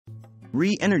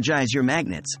Re-Energize your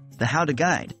magnets, the how-to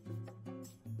guide.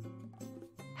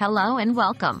 Hello and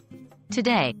welcome.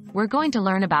 Today, we're going to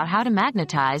learn about how to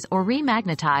magnetize or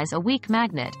re-magnetize a weak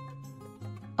magnet.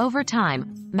 Over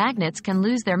time, magnets can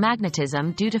lose their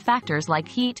magnetism due to factors like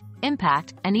heat,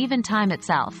 impact, and even time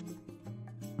itself.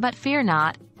 But fear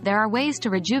not, there are ways to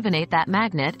rejuvenate that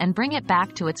magnet and bring it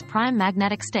back to its prime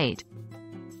magnetic state.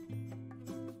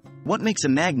 What makes a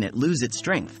magnet lose its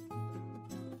strength?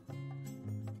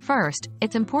 First,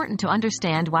 it's important to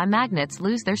understand why magnets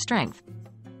lose their strength.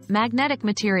 Magnetic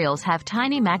materials have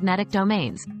tiny magnetic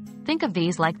domains. Think of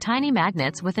these like tiny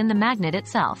magnets within the magnet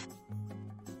itself.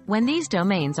 When these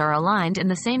domains are aligned in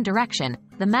the same direction,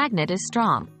 the magnet is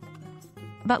strong.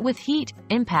 But with heat,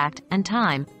 impact, and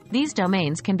time, these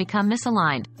domains can become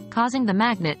misaligned, causing the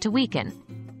magnet to weaken.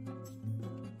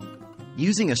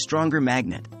 Using a stronger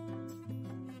magnet.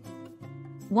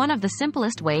 One of the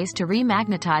simplest ways to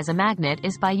re-magnetize a magnet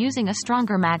is by using a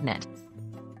stronger magnet.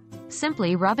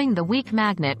 Simply rubbing the weak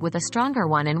magnet with a stronger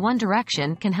one in one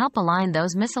direction can help align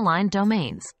those misaligned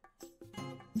domains.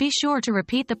 Be sure to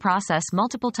repeat the process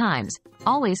multiple times,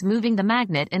 always moving the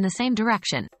magnet in the same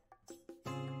direction.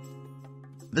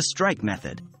 The strike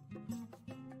method.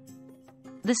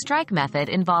 The strike method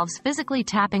involves physically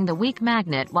tapping the weak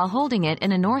magnet while holding it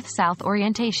in a north-south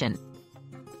orientation.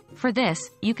 For this,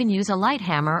 you can use a light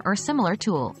hammer or similar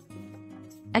tool.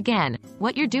 Again,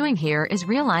 what you're doing here is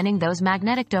realigning those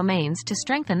magnetic domains to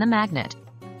strengthen the magnet.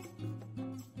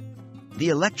 The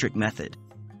electric method.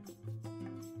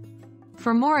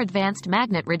 For more advanced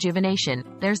magnet rejuvenation,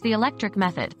 there's the electric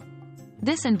method.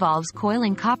 This involves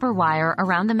coiling copper wire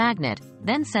around the magnet,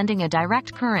 then sending a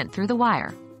direct current through the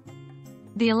wire.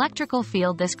 The electrical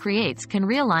field this creates can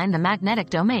realign the magnetic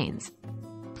domains.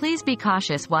 Please be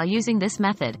cautious while using this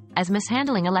method, as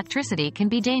mishandling electricity can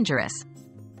be dangerous.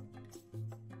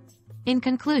 In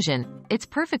conclusion, it's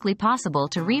perfectly possible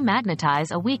to re-magnetize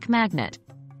a weak magnet.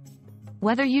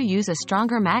 Whether you use a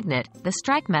stronger magnet, the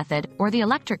strike method, or the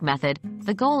electric method,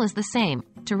 the goal is the same: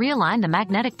 to realign the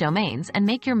magnetic domains and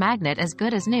make your magnet as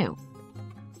good as new.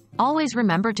 Always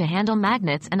remember to handle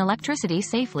magnets and electricity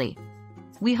safely.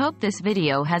 We hope this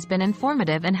video has been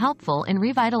informative and helpful in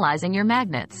revitalizing your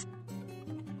magnets.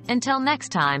 Until next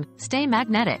time, stay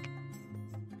magnetic.